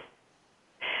whatever,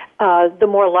 the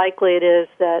more likely it is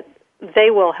that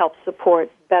they will help support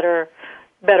better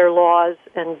laws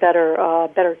and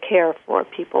better care for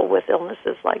people with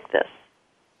illnesses like this.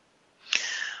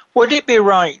 Would it be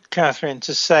right, Catherine,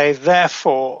 to say,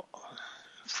 therefore,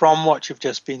 from what you've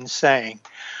just been saying,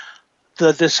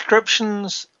 the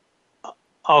descriptions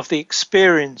of the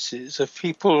experiences of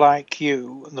people like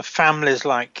you and the families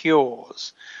like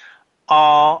yours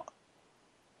are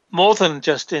more than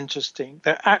just interesting,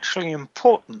 they're actually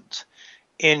important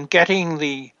in getting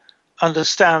the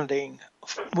understanding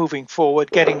moving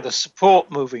forward, getting the support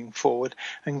moving forward,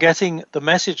 and getting the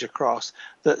message across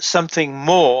that something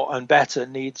more and better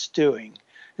needs doing.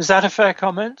 Is that a fair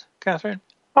comment, Catherine?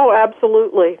 Oh,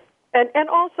 absolutely. And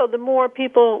also, the more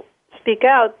people speak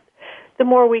out, the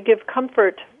more we give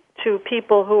comfort to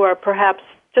people who are perhaps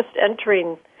just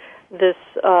entering this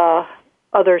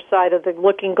other side of the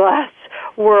looking glass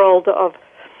world of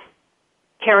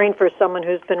caring for someone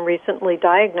who's been recently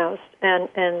diagnosed.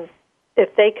 And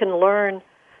if they can learn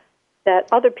that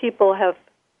other people have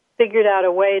figured out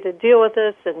a way to deal with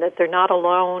this and that they're not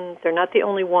alone, they're not the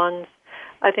only ones,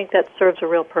 I think that serves a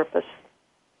real purpose.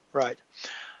 Right.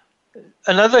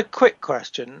 Another quick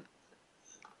question.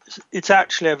 It's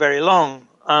actually a very long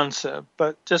answer,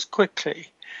 but just quickly.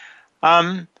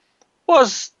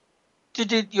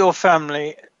 Did your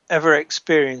family ever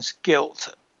experience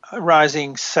guilt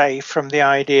arising, say, from the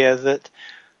idea that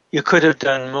you could have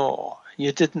done more,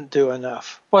 you didn't do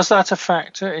enough? Was that a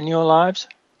factor in your lives?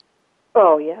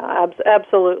 Oh, yeah,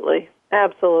 absolutely.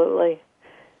 Absolutely.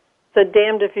 The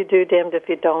damned if you do, damned if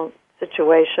you don't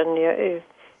situation.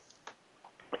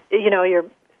 You're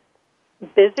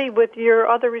busy with your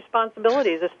other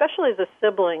responsibilities, especially as a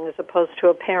sibling as opposed to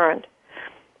a parent.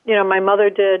 My mother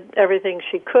did everything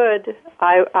she could.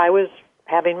 I was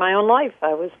having my own life.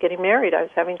 I was getting married. I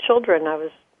was having children. I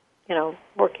was,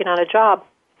 working on a job.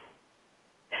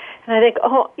 And I think,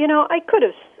 I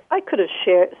could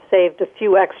have saved a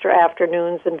few extra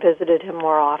afternoons and visited him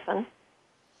more often.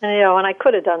 And I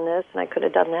could have done this, and I could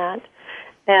have done that.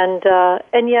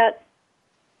 And yet,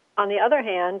 on the other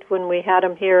hand, when we had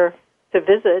him here to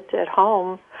visit at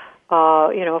home,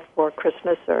 for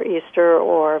Christmas or Easter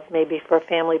or maybe for a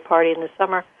family party in the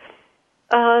summer,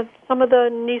 some of the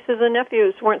nieces and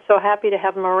nephews weren't so happy to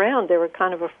have him around. They were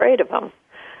kind of afraid of him.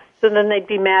 So then they'd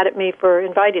be mad at me for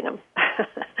inviting him.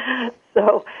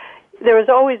 So there was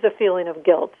always a feeling of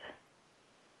guilt.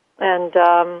 And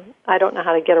I don't know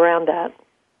how to get around that.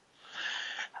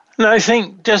 No, I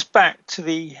think just back to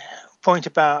the point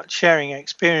about sharing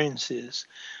experiences,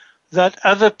 that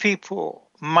other people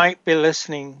might be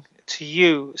listening to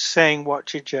you saying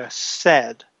what you just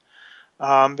said,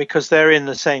 because they're in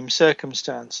the same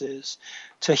circumstances,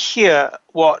 to hear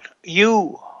what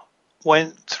you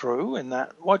went through and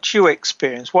that what you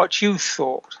experienced, what you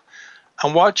thought,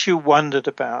 and what you wondered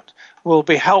about will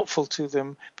be helpful to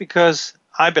them, because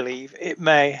I believe it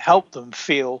may help them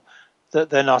feel that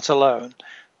they're not alone.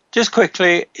 Just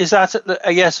quickly, is that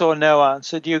a yes or no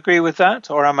answer? Do you agree with that,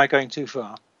 or am I going too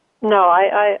far? No,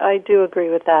 I do agree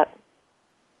with that.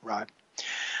 Right.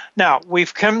 Now,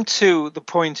 we've come to the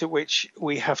point at which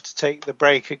we have to take the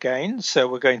break again, so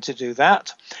we're going to do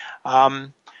that.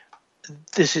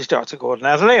 This is Dr. Gordon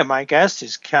Atherley, and my guest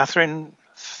is Catherine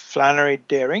Flannery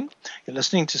Deering. You're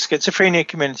listening to Schizophrenia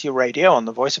Community Radio on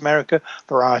the Voice America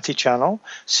Variety Channel,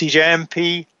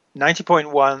 CJMP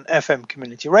 90.1 FM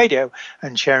Community Radio,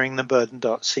 and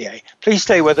sharingtheburden.ca. Please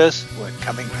stay with us. We're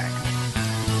coming back.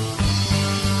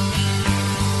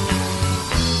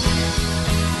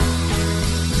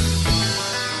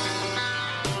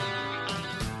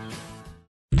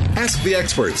 Ask the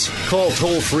experts. Call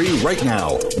toll-free right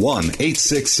now,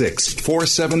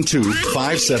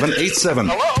 1-866-472-5787.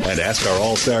 And ask our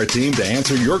All-Star team to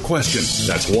answer your question.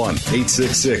 That's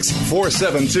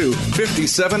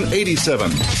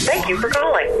 1-866-472-5787. Thank you for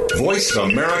calling.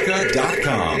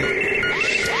 VoiceAmerica.com.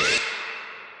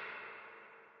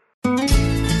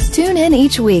 Tune in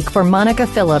each week for Monica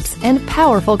Phillips and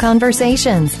Powerful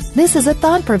Conversations. This is a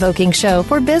thought-provoking show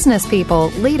for business people,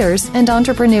 leaders, and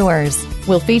entrepreneurs.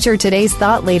 We'll feature today's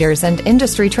thought leaders and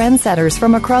industry trendsetters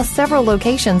from across several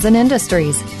locations and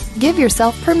industries. Give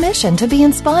yourself permission to be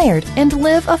inspired and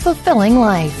live a fulfilling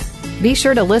life. Be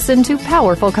sure to listen to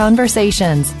Powerful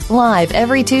Conversations, live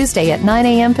every Tuesday at 9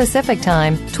 a.m. Pacific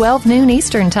Time, 12 noon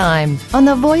Eastern Time, on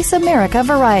the Voice America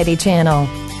Variety Channel.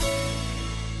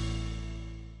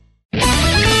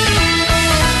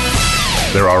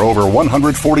 There are over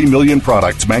 140 million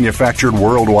products manufactured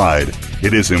worldwide.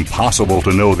 It is impossible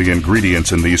to know the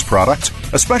ingredients in these products,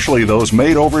 especially those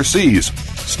made overseas.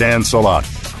 Stan Salat,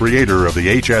 creator of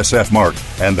the HSF mark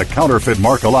and the Counterfeit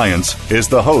Mark Alliance, is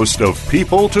the host of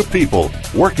People to People,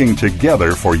 working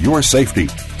together for your safety.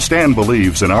 Stan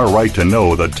believes in our right to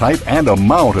know the type and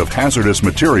amount of hazardous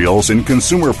materials in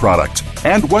consumer products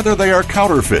and whether they are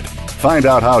counterfeit. Find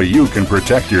out how you can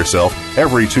protect yourself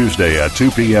every Tuesday at 2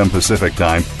 p.m. Pacific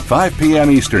Time, 5 p.m.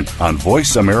 Eastern on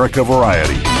Voice America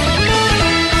Variety.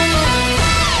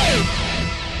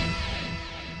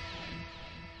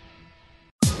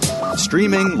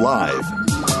 Streaming live,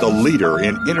 the leader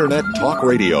in Internet Talk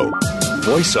Radio,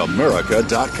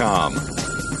 VoiceAmerica.com.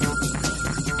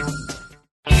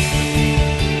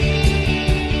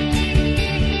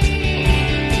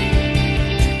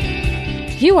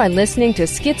 You are listening to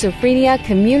Schizophrenia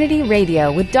Community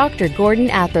Radio with Dr.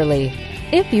 Gordon Atherley.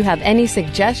 If you have any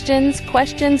suggestions,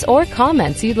 questions, or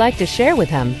comments you'd like to share with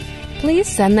him, please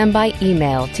send them by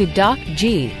email to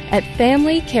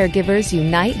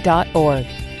docg@familycaregiversunite.org.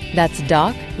 That's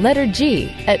doc, letter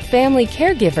G,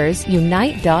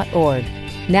 @familycaregiversunite.org.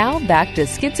 Now back to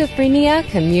Schizophrenia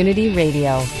Community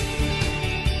Radio.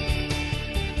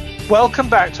 Welcome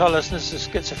back to our listeners to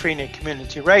Schizophrenia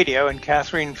Community Radio and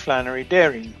Catherine Flannery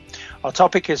Deering. Our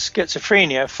topic is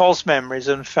schizophrenia, false memories,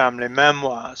 and family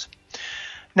memoirs.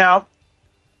 Now,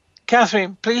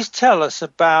 Catherine, please tell us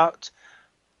about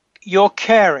your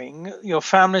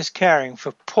family's caring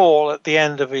for Paul at the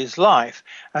end of his life,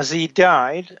 as he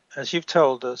died, as you've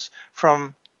told us,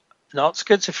 from not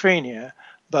schizophrenia,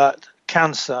 but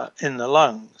cancer in the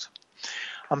lungs.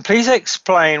 And please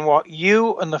explain what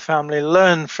you and the family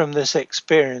learned from this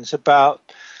experience about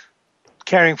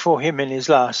caring for him in his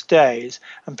last days.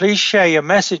 And please share your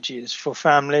messages for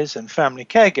families and family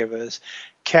caregivers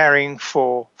caring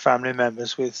for family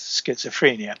members with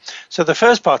schizophrenia. So the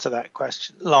first part of that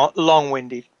question,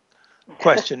 long-winded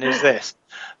question, is this.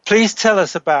 Please tell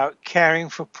us about caring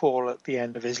for Paul at the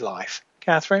end of his life.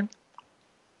 Catherine?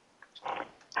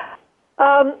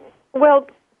 Well,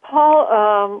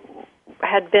 Paul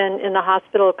had been in the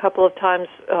hospital a couple of times,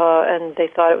 and they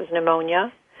thought it was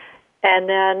pneumonia. And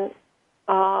then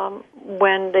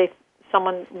when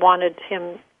someone wanted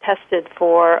him tested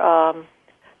for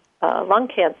lung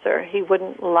cancer. He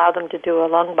wouldn't allow them to do a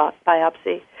lung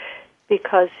biopsy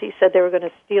because he said they were going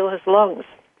to steal his lungs.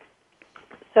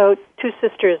 So two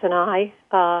sisters and I,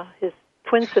 his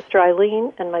twin sister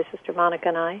Eileen and my sister Monica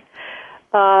and I,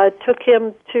 took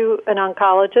him to an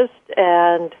oncologist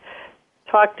and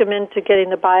talked him into getting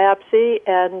the biopsy.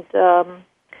 And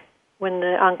when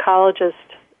the oncologist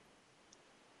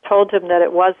told him that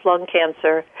it was lung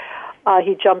cancer,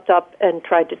 he jumped up and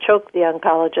tried to choke the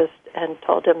oncologist and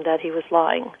told him that he was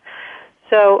lying.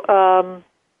 So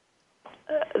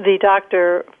the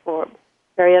doctor, for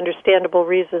very understandable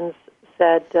reasons,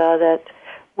 said that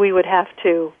we would have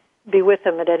to be with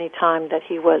him at any time that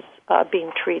he was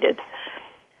being treated.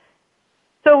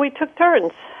 So we took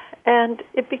turns, and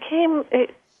it became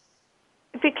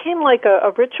like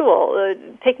a ritual.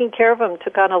 Taking care of him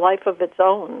took on a life of its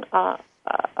own.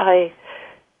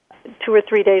 2 or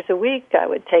 3 days a week, I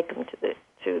would take him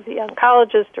to the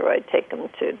oncologist, or I'd take him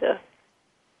to the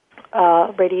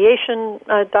radiation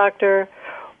doctor,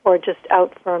 or just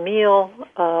out for a meal.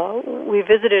 We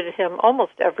visited him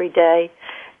almost every day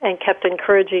and kept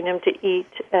encouraging him to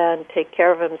eat and take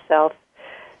care of himself.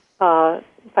 By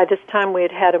this time, we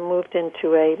had him moved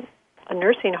into a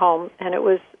nursing home, and it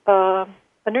was a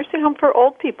nursing home for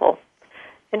old people.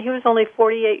 And he was only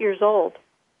 48 years old.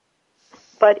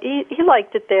 But he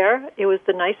liked it there. It was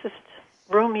the nicest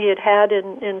room he had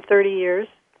in 30 years.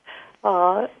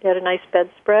 He had a nice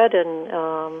bedspread,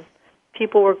 and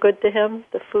people were good to him.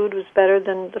 The food was better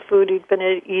than the food he'd been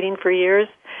eating for years.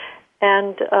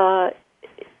 And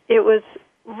it was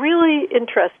really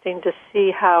interesting to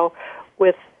see how,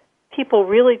 with people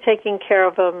really taking care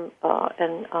of him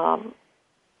and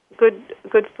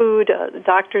good food, the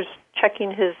doctors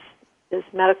checking his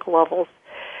medical levels,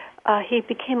 he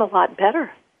became a lot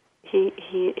better.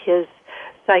 His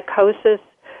psychosis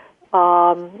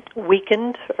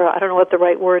weakened, or I don't know what the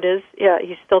right word is. Yeah,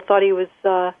 he still thought he was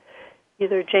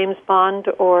either James Bond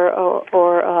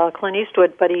or Clint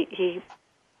Eastwood, but he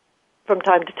from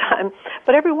time to time.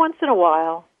 But every once in a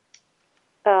while,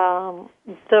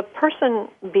 the person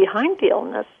behind the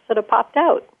illness sort of popped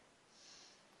out,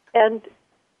 and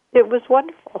it was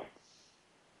wonderful.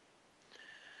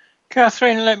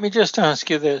 Catherine, let me just ask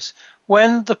you this.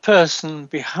 When the person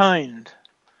behind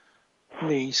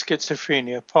the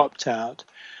schizophrenia popped out,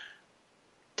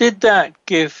 did that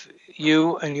give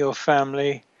you and your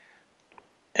family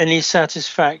any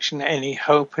satisfaction, any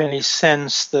hope, any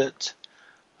sense that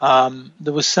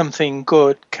there was something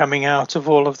good coming out of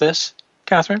all of this,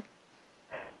 Catherine?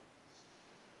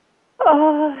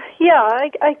 Yeah,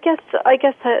 I guess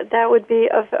that would be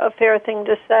a fair thing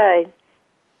to say.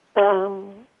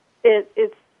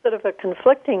 It's sort of a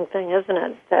conflicting thing, isn't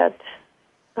it? That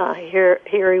here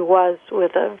he was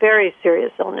with a very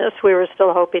serious illness. We were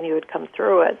still hoping he would come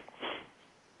through it,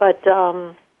 but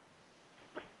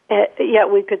yet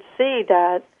we could see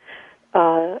that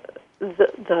the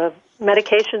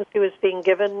medications he was being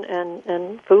given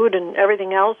and food and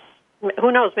everything else,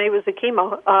 who knows, maybe it was the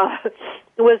chemo,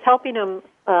 was helping him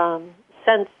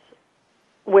sense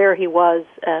where he was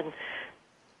and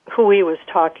who he was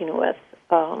talking with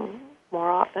more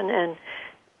often. And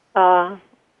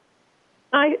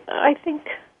I think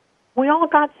we all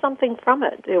got something from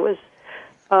it. It was,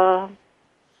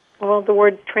 well, the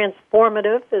word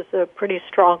transformative is a pretty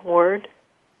strong word,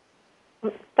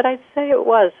 but I'd say it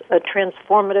was a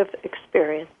transformative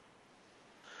experience.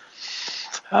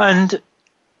 And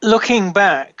looking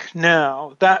back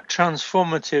now, that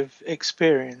transformative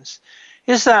experience,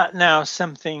 is that now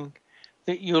something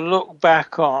that you look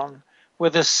back on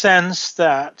with a sense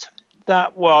that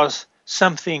that was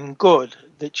something good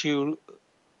that you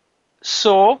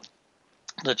saw,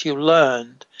 that you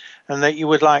learned, and that you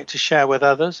would like to share with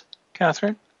others,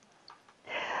 Catherine?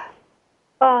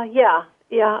 Yeah.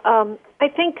 I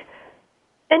think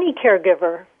any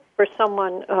caregiver for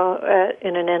someone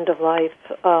in an end-of-life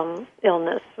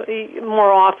illness,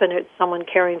 more often it's someone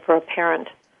caring for a parent.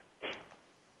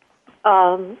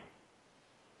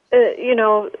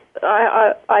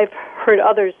 I've heard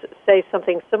others say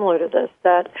something similar to this,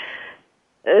 that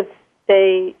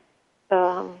they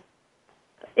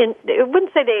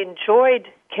wouldn't say they enjoyed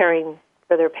caring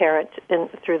for their parent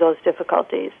through those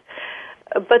difficulties,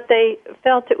 but they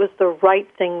felt it was the right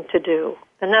thing to do.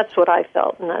 And that's what I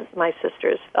felt, and that my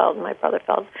sisters felt, and my brother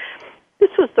felt.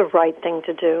 This was the right thing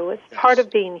to do. It's part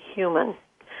of being human.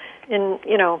 In,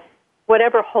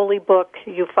 whatever holy book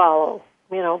you follow,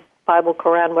 Bible,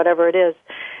 Quran, whatever it is,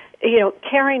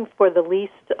 caring for the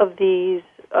least of these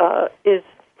is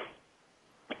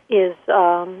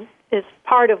is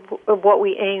part of what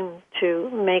we aim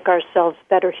to make ourselves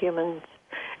better humans.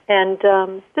 And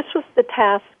this was the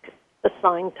task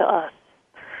assigned to us.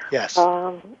 Yes.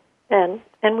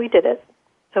 And we did it.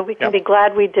 So we can be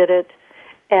glad we did it.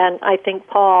 And I think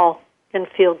Paul can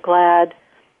feel glad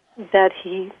that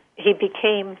he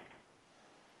became,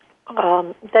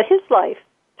 that his life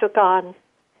took on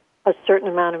a certain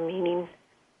amount of meaning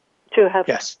to have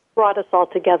brought us all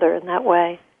together in that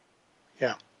way.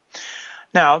 Yeah.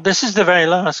 Now, this is the very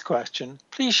last question.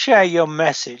 Please share your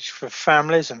message for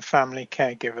families and family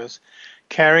caregivers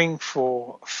caring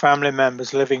for family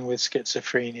members living with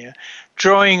schizophrenia,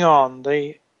 drawing on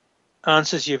the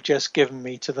answers you've just given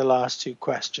me to the last two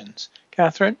questions.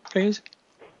 Catherine, please.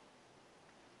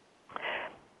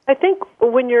 I think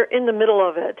when you're in the middle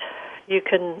of it, you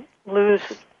can lose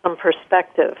some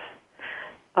perspective.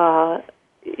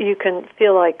 You can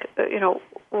feel like,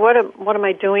 what am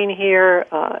I doing here?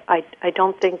 I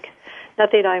don't think,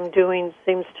 nothing I'm doing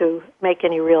seems to make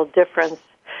any real difference,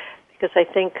 because I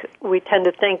think we tend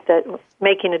to think that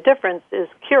making a difference is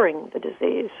curing the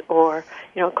disease or,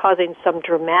 causing some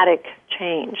dramatic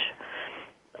change.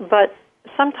 But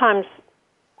sometimes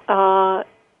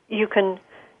you can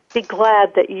be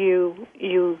glad that you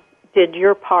did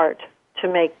your part to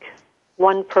make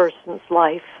one person's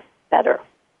life better.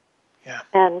 Yeah.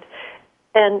 And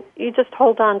you just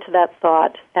hold on to that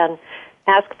thought and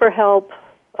ask for help.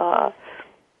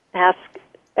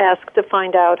 Ask to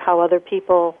find out how other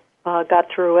people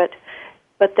got through it.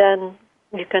 But then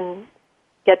you can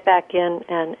get back in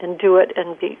and do it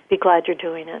and be glad you're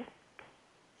doing it.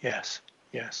 Yes.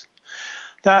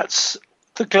 That's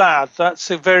the glad. That's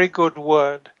a very good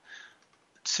word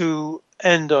to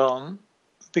end on,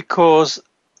 because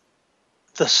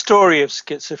the story of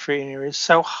schizophrenia is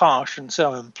so harsh and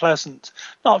so unpleasant,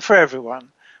 not for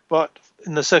everyone, but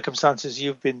in the circumstances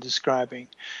you've been describing.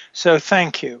 So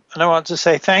thank you. And I want to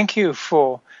say thank you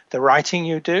for the writing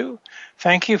you do.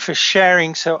 Thank you for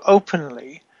sharing so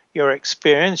openly your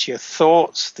experience, your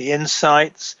thoughts, the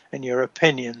insights, and your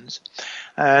opinions.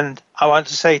 And I want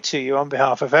to say to you on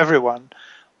behalf of everyone,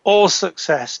 all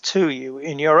success to you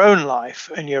in your own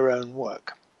life and your own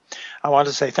work. I want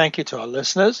to say thank you to our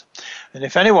listeners. And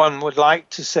if anyone would like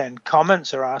to send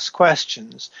comments or ask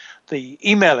questions, the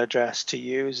email address to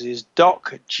use is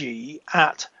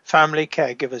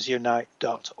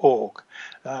docg@familycaregiversunite.org.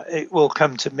 It will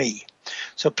come to me.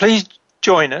 So please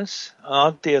join us,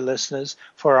 our dear listeners,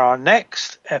 for our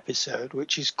next episode,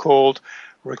 which is called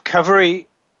Recovery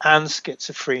and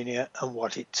Schizophrenia and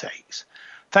What It Takes.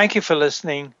 Thank you for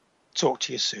listening. Talk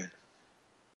to you soon.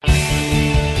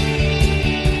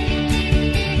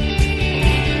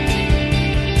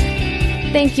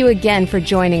 Thank you again for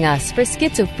joining us for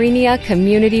Schizophrenia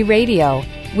Community Radio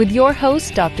with your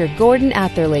host, Dr. Gordon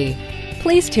Atherley.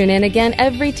 Please tune in again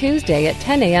every Tuesday at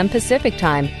 10 a.m. Pacific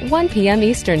Time, 1 p.m.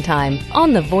 Eastern Time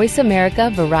on the Voice America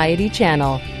Variety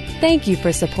Channel. Thank you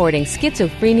for supporting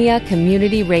Schizophrenia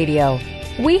Community Radio.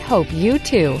 We hope you,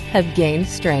 too, have gained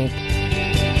strength.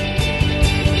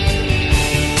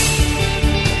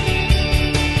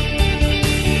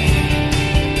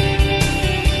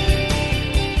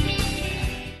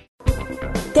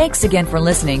 Thanks again for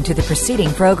listening to the preceding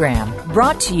program,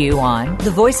 brought to you on the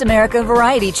Voice America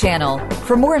Variety Channel.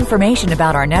 For more information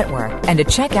about our network and to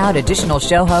check out additional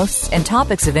show hosts and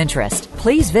topics of interest,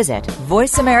 please visit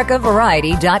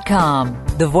voiceamericavariety.com.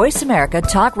 The Voice America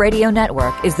Talk Radio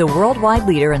Network is the worldwide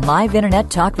leader in live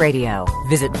Internet talk radio.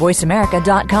 Visit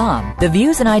voiceamerica.com. The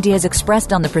views and ideas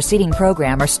expressed on the preceding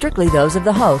program are strictly those of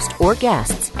the host or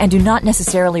guests and do not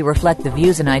necessarily reflect the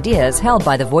views and ideas held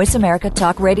by the Voice America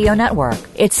Talk Radio Network,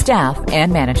 its staff,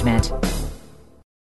 and management.